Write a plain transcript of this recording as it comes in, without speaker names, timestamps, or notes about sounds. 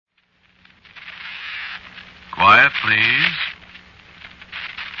Quiet, please.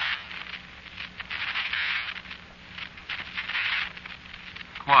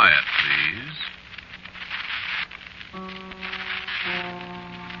 Quiet, please.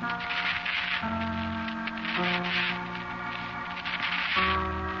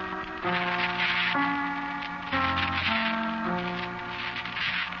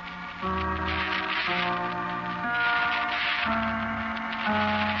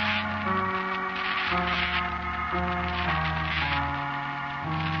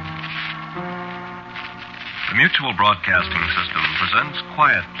 The Mutual Broadcasting System presents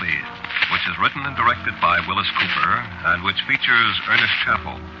Quiet, Please, which is written and directed by Willis Cooper and which features Ernest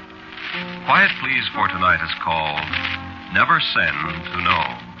Chappell. Quiet, Please for tonight is called Never Send to Know.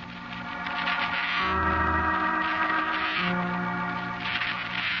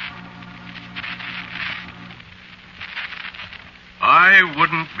 I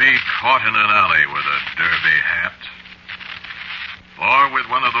wouldn't be caught in an alley with a derby hat. Or with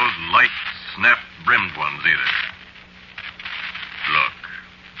one of those light, snap-brimmed ones, either. Look.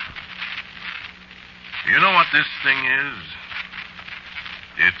 You know what this thing is?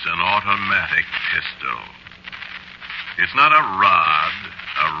 It's an automatic pistol. It's not a Rod,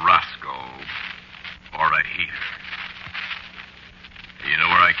 a Roscoe, or a heater. You know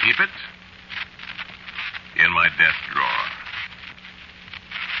where I keep it? In my desk drawer.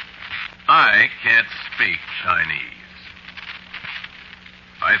 I can't speak Chinese.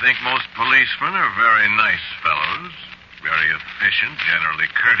 I think most policemen are very nice fellows, very efficient, generally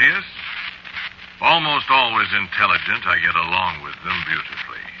courteous, almost always intelligent. I get along with them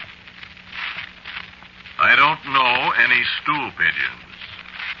beautifully. I don't know any stool pigeons.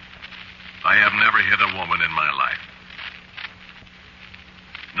 I have never hit a woman in my life.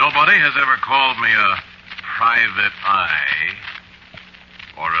 Nobody has ever called me a private eye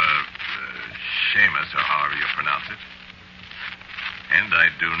or a Seamus, or however you pronounce it. And I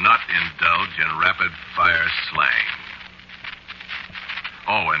do not indulge in rapid-fire slang.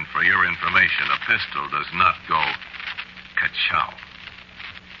 Oh, and for your information, a pistol does not go ka-chow.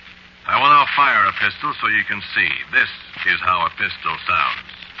 I will now fire a pistol so you can see. This is how a pistol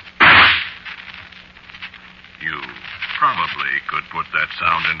sounds. You probably could put that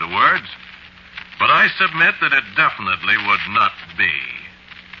sound into words, but I submit that it definitely would not be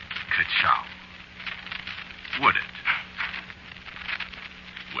ka-chow. Would it?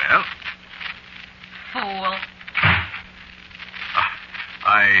 Well? Fool.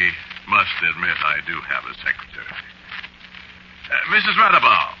 I must admit I do have a secretary. Mrs.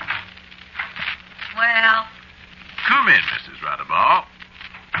 Radabaugh. Well? Come in, Mrs. Radabaugh.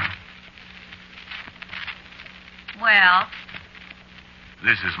 Well?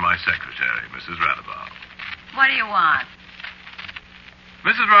 This is my secretary, Mrs. Radabaugh. What do you want?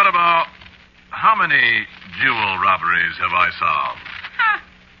 Mrs. Radabaugh, how many jewel robberies have I solved? Huh.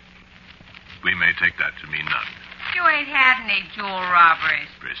 We may take that to mean none. You ain't had any jewel robberies.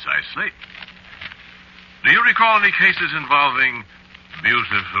 Precisely. Do you recall any cases involving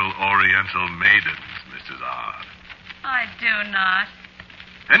beautiful Oriental maidens, Mrs. R? I do not.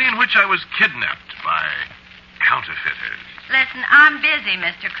 Any in which I was kidnapped by counterfeiters? Listen, I'm busy,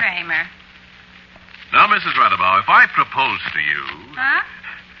 Mr. Kramer. Now, Mrs. Radabaugh, if I propose to you... Huh?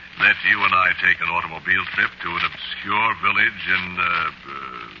 That you and I take an automobile trip to an obscure village in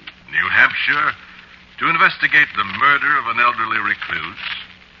New Hampshire to investigate the murder of an elderly recluse.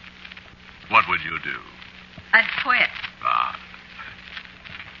 What would you do? I'd quit. Ah.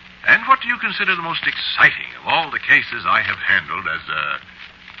 And what do you consider the most exciting of all the cases I have handled as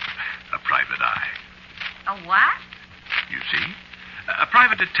a private eye? A what? You see? A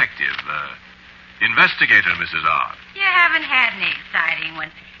private detective, investigator, Mrs. R. You haven't had any exciting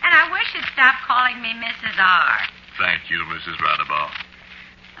ones. And I wish you'd stop calling me Mrs. R. Thank you, Mrs. Radabaugh.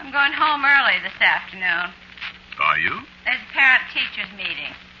 I'm going home early this afternoon. Are you? There's a parent-teachers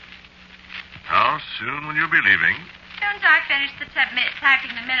meeting. How soon will you be leaving? As soon as I finish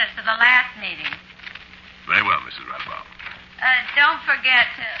typing the minutes of the last meeting. Very well, Mrs. Radabaugh. Don't forget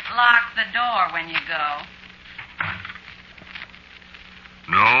to lock the door when you go.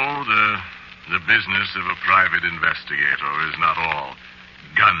 No, the business of a private investigator is not all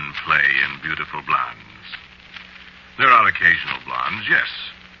gunplay in beautiful blondes. There are occasional blondes, yes.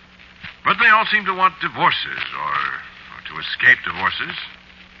 But they all seem to want divorces or to escape divorces.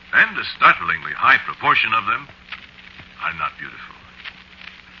 And a startlingly high proportion of them are not beautiful.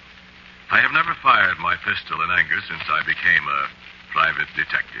 I have never fired my pistol in anger since I became a private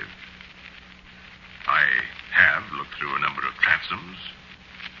detective. I have looked through a number of transoms,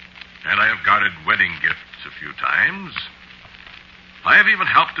 and I have guarded wedding gifts a few times. I have even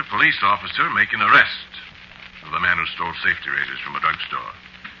helped a police officer make an arrest. of the man who stole safety razors from a drugstore.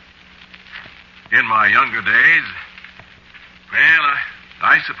 In my younger days, well,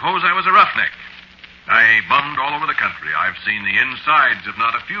 I suppose I was a roughneck. I bummed all over the country. I've seen the insides of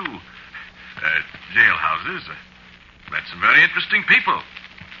not a few jailhouses. Met some very interesting people.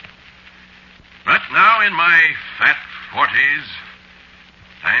 But now, in my fat 40s,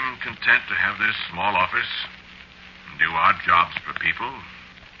 I'm content to have this small office and do odd jobs for people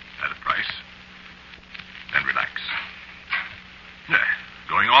at a price and relax.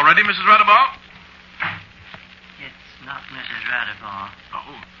 Going already, Mrs. Radabal? It's not Mrs. Radabal.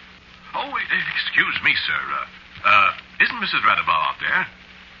 Oh, excuse me, sir. Isn't Mrs. Radabal out there?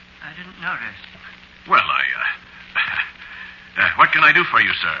 I didn't notice. Well, what can I do for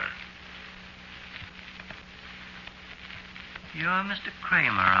you, sir? You're Mr.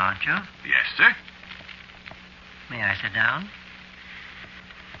 Kramer, aren't you? Yes, sir. May I sit down?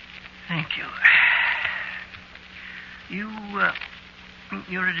 Thank you.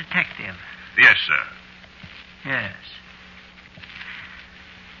 You're a detective. Yes, sir. Yes.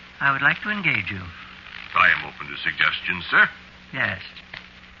 I would like to engage you. I am open to suggestions, sir. Yes.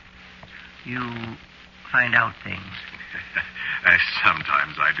 You find out things.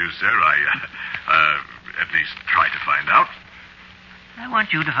 Sometimes I do, sir. I at least try to find out. I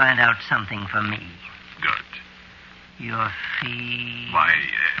want you to find out something for me. Good. Your fee... Why,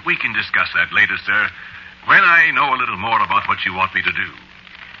 we can discuss that later, sir, when I know a little more about what you want me to do.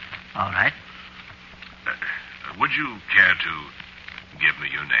 All right. Would you care to give me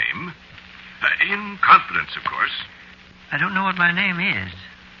your name? In confidence, of course. I don't know what my name is.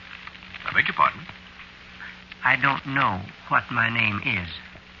 I beg your pardon? I don't know what my name is.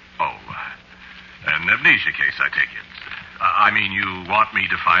 Oh, an amnesia case, I take it. I mean, you want me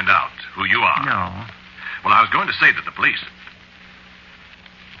to find out who you are? No. Well, I was going to say that the police...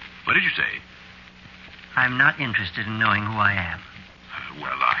 What did you say? I'm not interested in knowing who I am.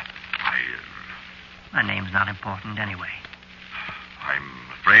 Well, My name's not important anyway. I'm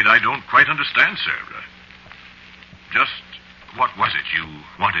afraid I don't quite understand, sir. Just what was it you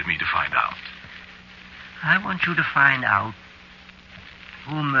wanted me to find out? I want you to find out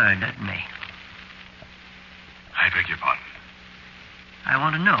who murdered me. I beg your pardon? I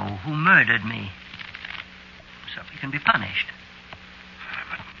want to know who murdered me, so he can be punished.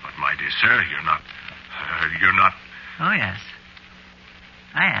 But my dear sir, you're not... Oh, yes.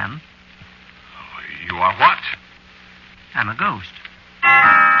 I am. You are what? I'm a ghost. I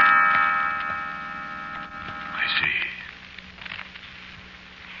see.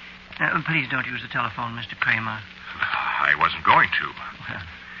 Please don't use the telephone, Mr. Kramer. I wasn't going to. Well,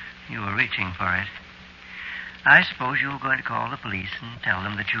 you were reaching for it. I suppose you were going to call the police and tell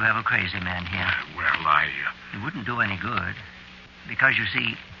them that you have a crazy man here. It wouldn't do any good. Because, you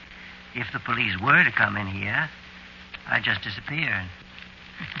see, if the police were to come in here, I'd just disappear.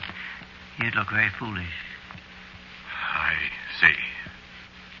 You'd look very foolish. I see.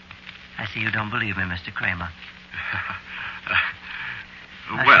 I see you don't believe me, Mr. Kramer.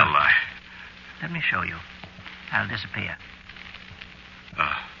 Let me show you. I'll disappear.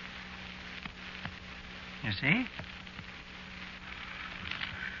 You see?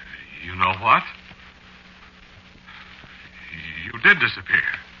 You know what? You did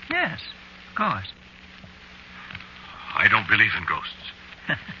disappear. Yes, of course. I don't believe in ghosts.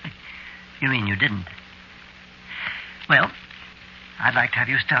 You mean you didn't? Well, I'd like to have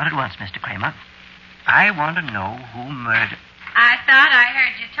you start at once, Mr. Kramer. I want to know who murdered... I thought I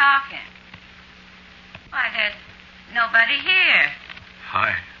heard you talking. Why, there's nobody here.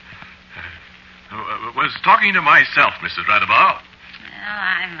 I was talking to myself, Mrs. Radabal. Well,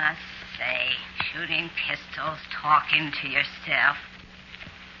 I must say, shooting pistols, talking to yourself.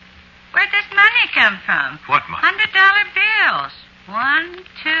 Where'd this money come from? What money? $100 bills. 1,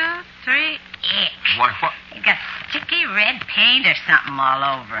 2, 3, ick. Why, what? You got sticky red paint or something all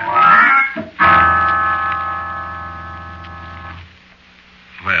over 'em.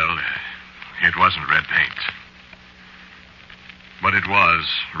 Well, it wasn't red paint. But it was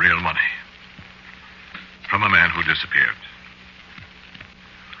real money. From a man who disappeared.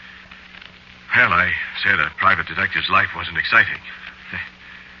 Well, I said a private detective's life wasn't exciting.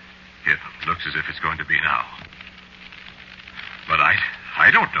 It looks as if it's going to be now. But I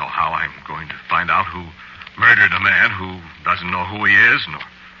don't know how I'm going to find out who murdered a man who doesn't know who he is, nor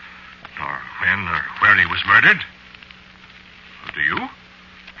when or where he was murdered. Do you?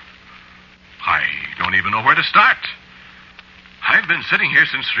 I don't even know where to start. I've been sitting here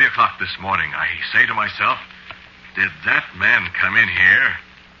since 3 o'clock this morning. I say to myself, did that man come in here,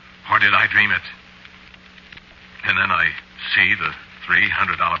 or did I dream it? And then I see the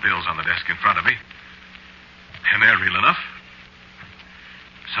 $300 bills on the desk in front of me. canary real enough.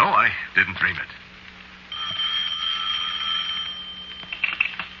 So I didn't dream it.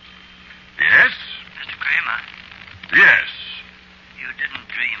 Yes? Mr. Kramer, Yes. you didn't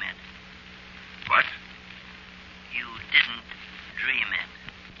dream it. What? You didn't dream it.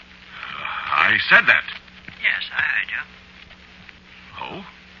 I said that. Yes, I heard you. Oh?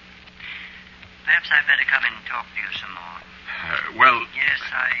 Perhaps I'd better come and talk to you some more. Well... Yes,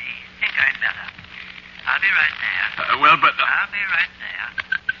 I think I'd better. I'll be right there. but... I'll be right there.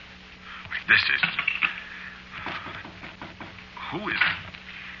 This is... Who is...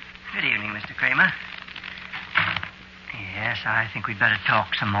 Good evening, Mr. Kramer. Yes, I think we'd better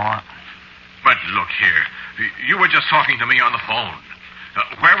talk some more. But look here. You were just talking to me on the phone.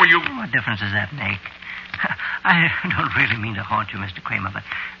 Where were you... What difference does that make? I don't really mean to haunt you, Mr. Kramer, but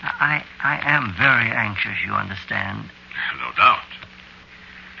I am very anxious, you understand. No doubt.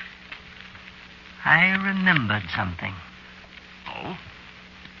 I remembered something. Oh?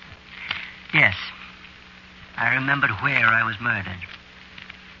 Yes. I remembered where I was murdered.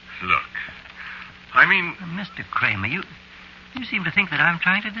 Look. I mean... Mr. Kramer, you seem to think that I'm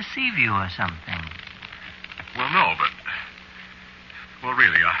trying to deceive you or something. Well, no, but... Well,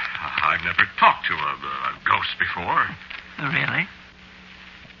 really, I've never talked to a ghost before. Really?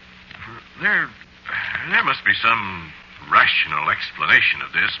 There must be some rational explanation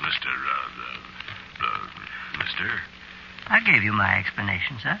of this, Mr. I gave you my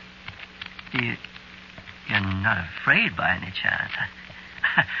explanation, sir. You're not afraid by any chance.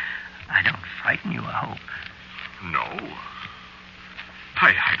 I don't frighten you, I hope. No.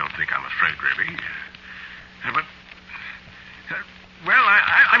 I don't think I'm afraid, really. But... Well,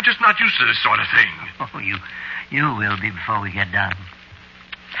 I'm just not used to this sort of thing. Oh, you will be before we get done.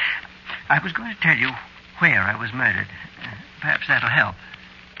 I was going to tell you where I was murdered. Perhaps that'll help.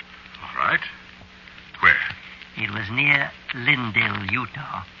 All right. Where? It was near Lindale,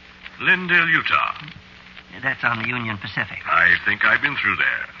 Utah. Lindale, Utah. That's on the Union Pacific. I think I've been through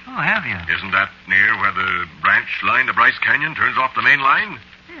there. Oh, have you? Isn't that near where the branch line to Bryce Canyon turns off the main line?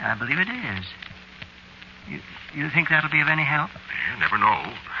 Yeah, I believe it is. You think that'll be of any help? You never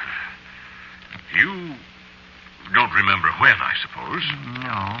know. You don't remember when, I suppose.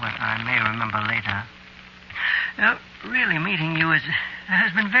 No, but I may remember later. Really, meeting you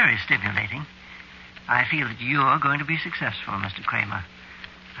has been very stimulating. I feel that you're going to be successful, Mr. Kramer.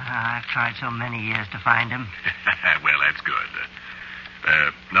 I've tried so many years to find him. Well, that's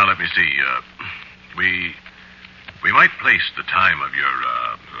good. Now, let me see. We might place the time of your...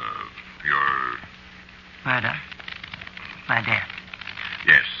 Murder? My death?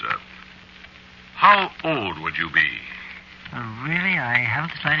 Yes. How old would you be? Really, I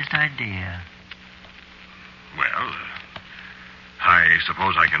haven't the slightest idea. Well, I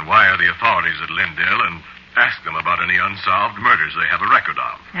suppose I can wire the authorities at Lindale and ask them about any unsolved murders they have a record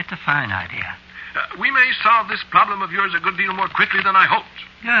of. That's a fine idea. We may solve this problem of yours a good deal more quickly than I hoped.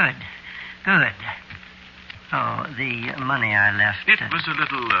 Good. Oh, the money I left... It was a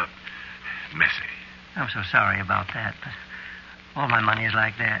little, messy. I'm so sorry about that, but all my money is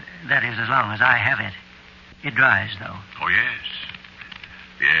like that. That is, as long as I have it. It dries, though. Oh, yes.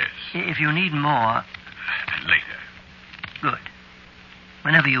 Yes. If you need more... Later. Good.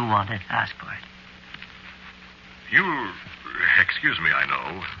 Whenever you want it, ask for it. You'll excuse me, I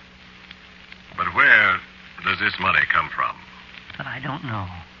know. But where does this money come from? But I don't know.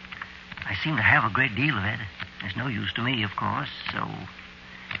 I seem to have a great deal of it. It's no use to me, of course, so...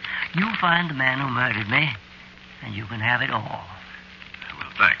 You find the man who murdered me, and you can have it all.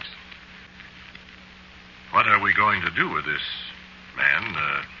 Well, thanks. What are we going to do with this man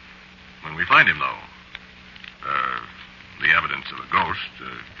when we find him, though? The evidence of a ghost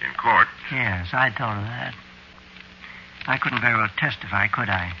in court. Yes, I'd thought of that. I couldn't very well testify, could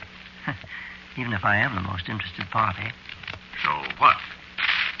I? Even if I am the most interested party. So what?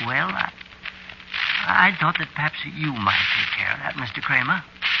 Well, I thought that perhaps you might take care of that, Mr. Kramer.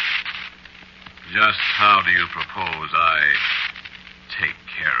 Just how do you propose I take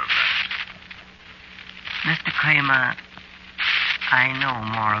care of that? Mr. Kramer, I know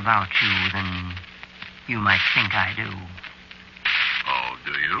more about you than you might think I do. Oh,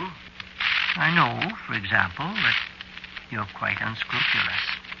 do you? I know, for example, that you're quite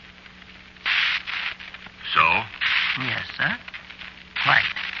unscrupulous. So? Yes, sir.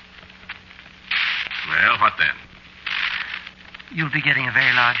 Quite. Well, what then? You'll be getting a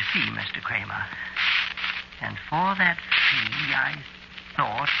very large fee, Mr. Kramer. And for that fee, I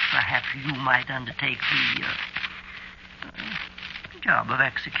thought perhaps you might undertake the job of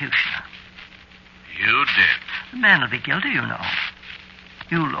executioner. You did? The man will be guilty, you know.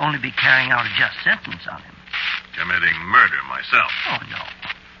 You'll only be carrying out a just sentence on him. committing murder myself. Oh, no.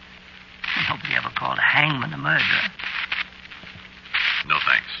 Nobody ever called a hangman a murderer. No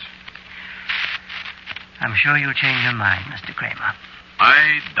thanks. I'm sure you'll change your mind, Mr. Kramer.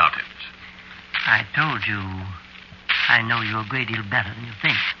 I doubt it. I told you I know you a great deal better than you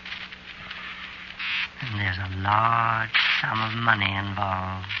think. And there's a large sum of money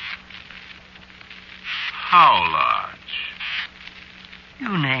involved. How large?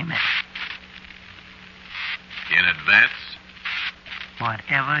 You name it. In advance?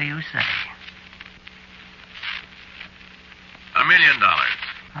 Whatever you say. $1 million.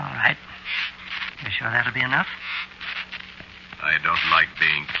 All right. You sure that'll be enough? I don't like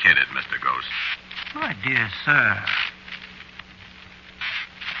being kidded, Mr. Ghost. My dear sir.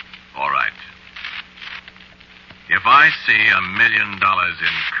 All right. If I see $1 million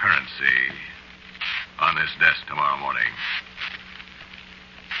in currency on this desk tomorrow morning,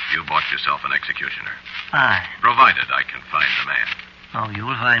 you bought yourself an executioner. Fine. Provided I can find the man. Oh,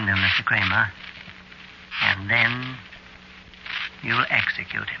 you'll find him, Mr. Kramer. And then you'll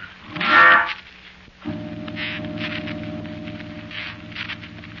execute him.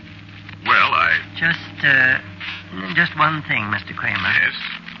 Well, Just one thing, Mr. Kramer. Yes?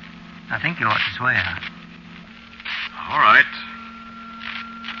 I think you ought to swear. All right.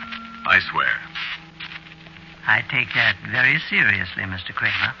 I swear. I take that very seriously, Mr.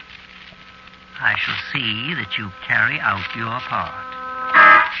 Kramer. I shall see that you carry out your part.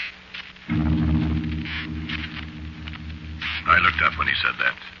 I looked up when he said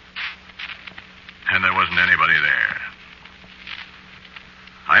that. And there wasn't anybody there.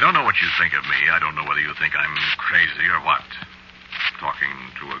 I don't know what you think of me. I don't know whether you think I'm crazy or what.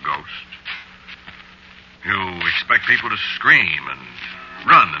 Talking to a ghost. You expect people to scream and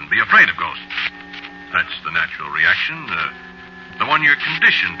run and be afraid of ghosts. That's the natural reaction. The one you're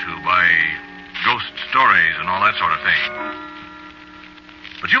conditioned to by ghost stories and all that sort of thing.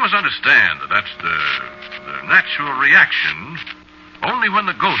 But you must understand that that's the natural reaction only when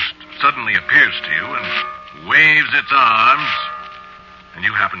the ghost suddenly appears to you and waves its arms and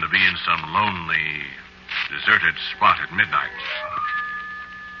you happen to be in some lonely, deserted spot at midnight.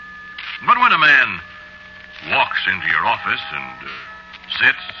 But when a man walks into your office and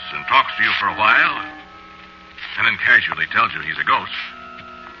sits and talks to you for a while and then casually tells you he's a ghost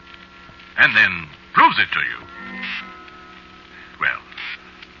and then proves it to you, well,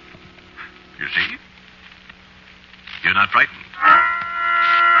 you see, you're not frightened.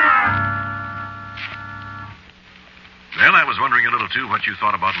 Well, I was wondering a little, too, what you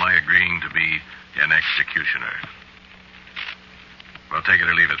thought about my agreeing to be an executioner. Well, take it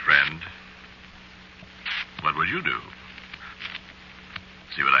or leave it, friend. What would you do?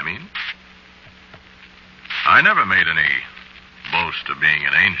 See what I mean? I never made any boast of being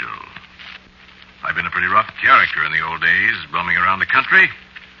an angel. I've been a pretty rough character in the old days, bumming around the country.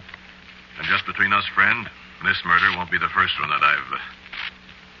 And just between us, friend, this murder won't be the first one that I've...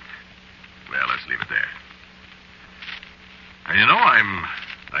 Well, let's leave it there. And you know,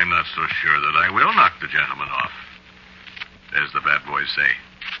 I'm not so sure that I will knock the gentleman off, as the bad boys say.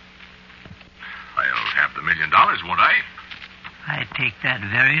 I'll have the $1 million, won't I? I take that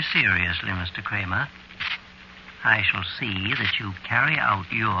very seriously, Mr. Kramer. I shall see that you carry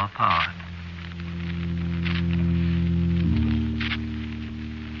out your part.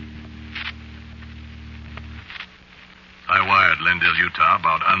 I wired Lendale, Utah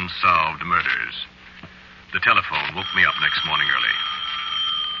about unsolved murders. The telephone woke me up next morning early.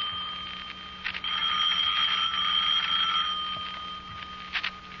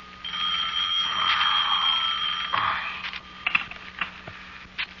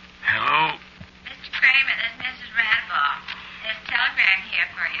 Hello? Mr. Kramer, this is Mrs. Randall. There's a telegram here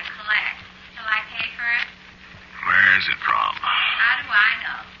for you to collect. Shall I pay for it? Where's it from? How do I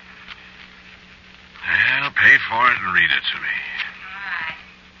know? Well, pay for it and read it to me. All right.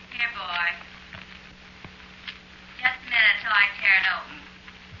 Here, boy. Just a minute till I tear it open.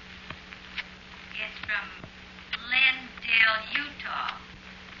 It's from Lindale, Utah.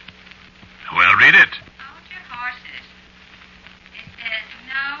 Well, read it. Hold your horses. It says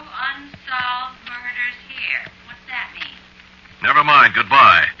no unsolved murders here. What's that mean? Never mind.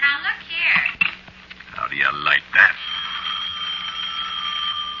 Goodbye. Now, look here. How do you like that?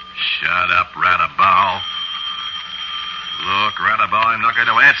 Shut up, Radabow. Look, Radabow, I'm not going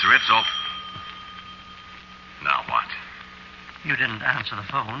to answer it, so... Now what? You didn't answer the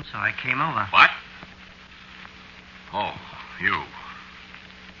phone, so I came over. What? Oh, you.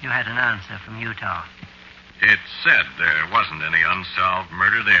 You had an answer from Utah. It said there wasn't any unsolved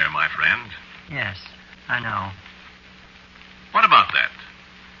murder there, my friend. Yes, I know. What about that?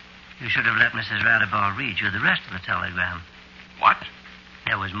 You should have let Mrs. Radibal read you the rest of the telegram. What?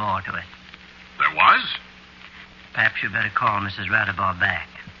 There was more to it. There was? Perhaps you'd better call Mrs. Radibal back.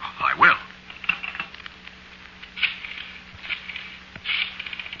 I will.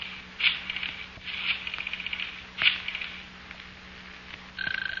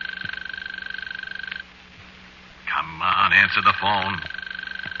 Come on, answer the phone.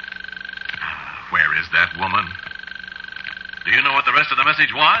 Where is that woman? Do you know what the rest of the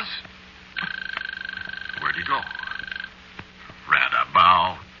message was? Where'd he go?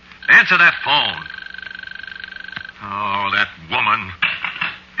 Radibal. Answer that phone. Oh, that woman.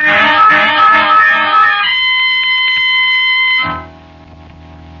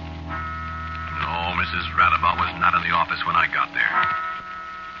 No, Mrs. Radibal was not in the office when I got there.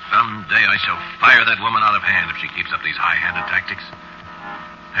 Someday I shall fire that woman out of hand if she keeps up these high-handed tactics.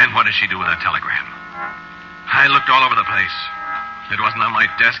 And what does she do with that telegram? I looked all over the place. It wasn't on my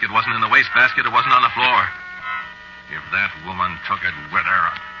desk. It wasn't in the wastebasket. It wasn't on the floor. If that woman took it with her...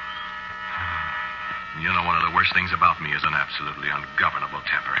 You know, one of the worst things about me is an absolutely ungovernable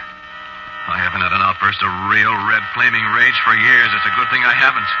temper. I haven't had an outburst of real red flaming rage for years. It's a good thing I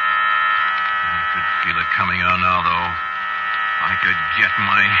haven't. I could feel it coming on now, though. I could get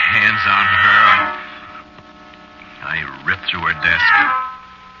my hands on her. I ripped through her desk.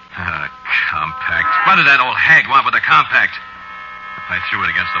 Compact. What did that old hag want with a compact? I threw it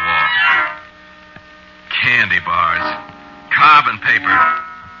against the wall. Candy bars. Carbon paper.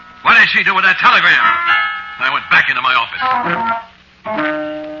 What did she do with that telegram? I went back into my office.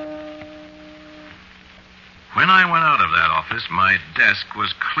 When I went out of that office, my desk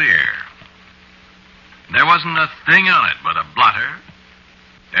was clear. There wasn't a thing on it but a blotter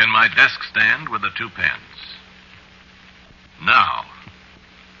and my desk stand with the 2 pens. Now,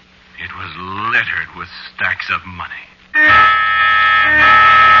 it was littered with stacks of money.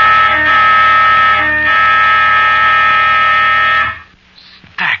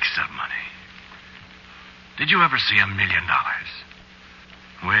 Stacks of money. Did you ever see $1 million?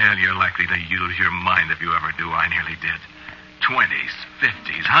 Well, you're likely to use your mind if you ever do. I nearly did. 20s,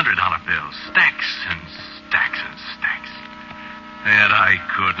 50s, $100 bills. Stacks and stacks and stacks. And I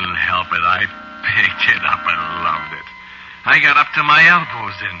couldn't help it. I picked it up and loved it. I got up to my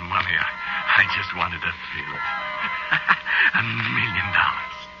elbows in money. I just wanted to feel it. $1 million.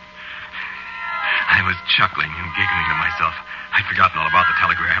 I was chuckling and giggling to myself. I'd forgotten all about the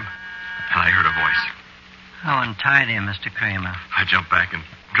telegram. And I heard a voice. How untidy, Mr. Kramer. I jumped back and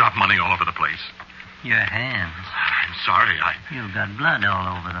dropped money all over the place. Your hands. I'm sorry. You've got blood all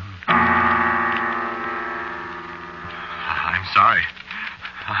over them. I'm sorry.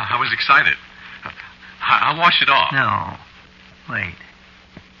 I was excited. I'll wash it off. No. Wait.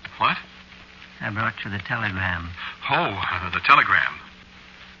 What? I brought you the telegram. Oh, the telegram.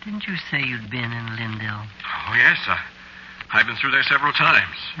 Didn't you say you'd been in Lindell? Oh, yes. I've been through there several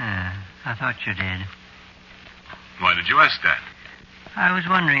times. I thought you did. Why did you ask that? I was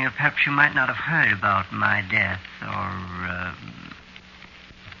wondering if perhaps you might not have heard about my death or...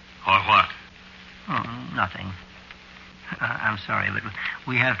 Or what? Oh, nothing. I'm sorry, but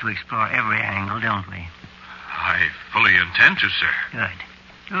we have to explore every angle, don't we? I fully intend to, sir.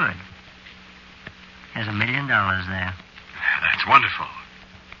 Good. There's $1 million there. That's wonderful.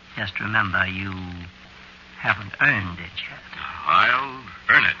 Just remember, you haven't earned it yet. I'll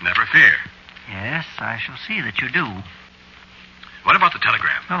earn it, never fear. Yes, I shall see that you do. What about the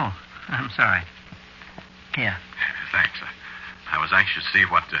telegram? Oh, I'm sorry. Here. Thanks. I was anxious to see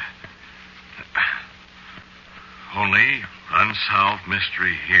what... Only unsolved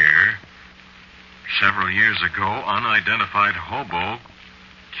mystery here. Several years ago, unidentified hobo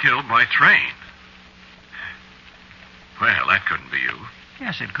killed by train. Well, that couldn't be you.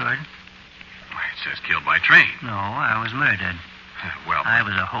 Yes, it could. Why, it says killed by train. No, I was murdered. Well... I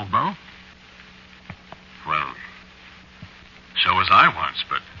was a hobo. Well, so was I once,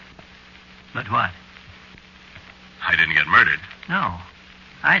 but... But what? I didn't get murdered. No,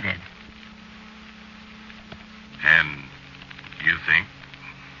 I did. And you think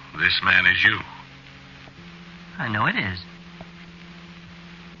this man is you? I know it is.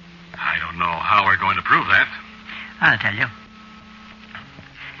 I don't know how we're going to prove that. I'll tell you.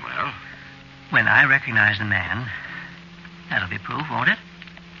 Well? When I recognize the man, that'll be proof, won't it?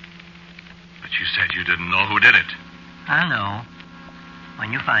 But you said you didn't know who did it. I'll know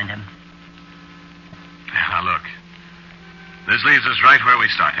when you find him. Now, look. This leaves us right where we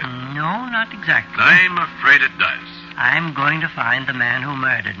started. No, not exactly. I'm afraid it does. I'm going to find the man who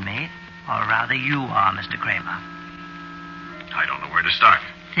murdered me, or rather you are, Mr. Kramer. I don't know where to start.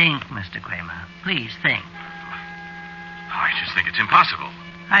 Think, Mr. Kramer. Please think. I just think it's impossible.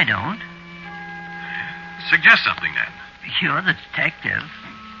 I don't. Suggest something, then. You're the detective.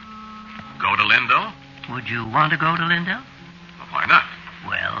 Go to Lindell? Would you want to go to Lindell? Well, why not?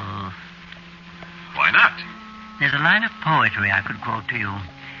 Well, Why not? there's a line of poetry I could quote to you.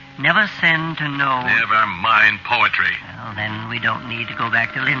 Never send to know... Never mind poetry. Well, then we don't need to go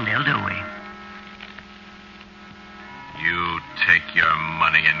back to Lindell, do we? You take your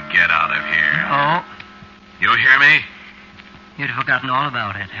money and get out of here. Oh, You hear me? you'd forgotten all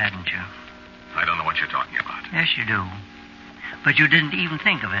about it, hadn't you? I don't know what you're talking about. Yes, you do. But you didn't even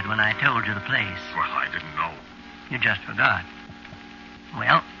think of it when I told you the place. Well, I didn't know. You just forgot.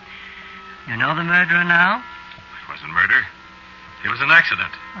 Well, you know the murderer now? It wasn't murder. It was an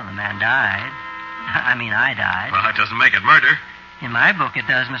accident. Well, the man died. I died. Well, that doesn't make it murder. In my book, it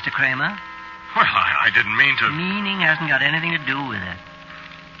does, Mr. Kramer. Well, I didn't mean to. Meaning hasn't got anything to do with it.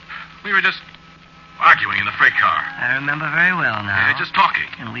 We were just arguing in the freight car. I remember very well now. Yeah, just talking.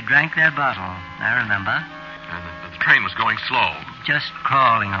 And we drank that bottle. I remember. And the train was going slow. Just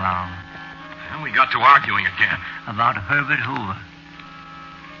crawling along. And we got to arguing again. About Herbert Hoover.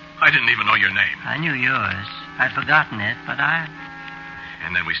 I didn't even know your name. I knew yours. I'd forgotten it, but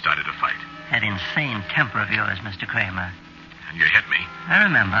And then we started to fight. that insane temper of yours, Mr. Kramer. And you hit me. I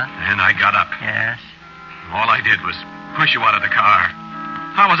remember. And I got up. Yes. All I did was push you out of the car.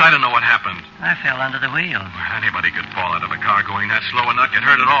 How was I to know what happened? I fell under the wheel. Anybody could fall out of a car going that slow and not get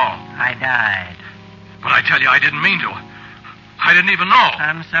hurt at all. I died. But I tell you, I didn't mean to. I didn't even know.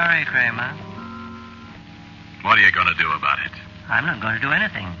 I'm sorry, Kramer. What are you going to do about it? I'm not going to do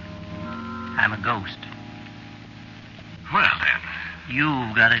anything. I'm a ghost. Well, then,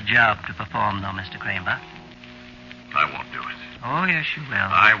 You've got a job to perform, though, Mr. Kramer. I won't do it. Oh, yes, you will.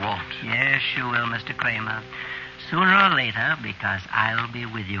 I won't. Yes, you will, Mr. Kramer. Sooner or later, because I'll be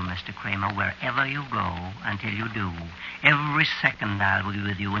with you, Mr. Kramer, wherever you go until you do. Every second I'll be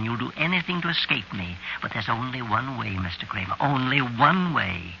with you, and you'll do anything to escape me. But there's only one way, Mr. Kramer. Only one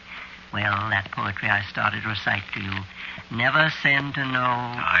way. Well, that poetry I started to recite to you. Never send to know...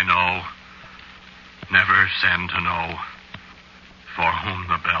 I know. Never send to know for whom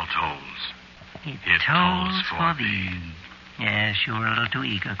the bell tolls. It tolls for thee. Yes, you were a little too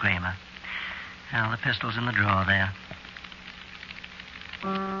eager, Kramer. Well, the pistol's in the drawer there.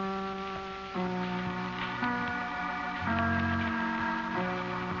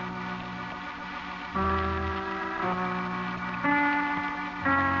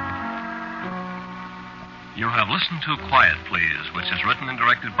 You have listened to Quiet Please, which is written and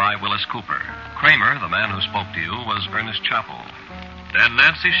directed by Willis Cooper. Kramer, the man who spoke to you, was Ernest Chappell. Then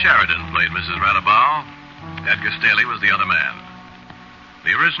Nancy Sheridan played Mrs. Radabaugh. Edgar Staley was the other man.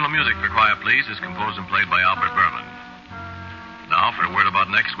 The original music for Quiet Please is composed and played by Albert Berman. Now, for a word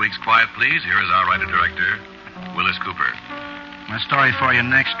about next week's Quiet Please, here is our writer-director, Willis Cooper. My story for you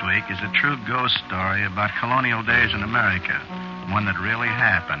next week is a true ghost story about colonial days in America, one that really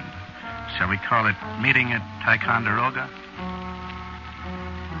happened. Shall we call it Meeting at Ticonderoga?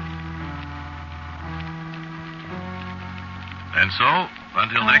 And so,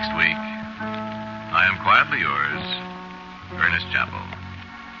 until next week, I am quietly yours, Ernest Chappell.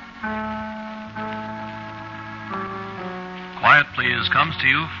 Quiet Please comes to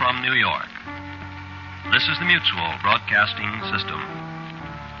you from New York. This is the Mutual Broadcasting System.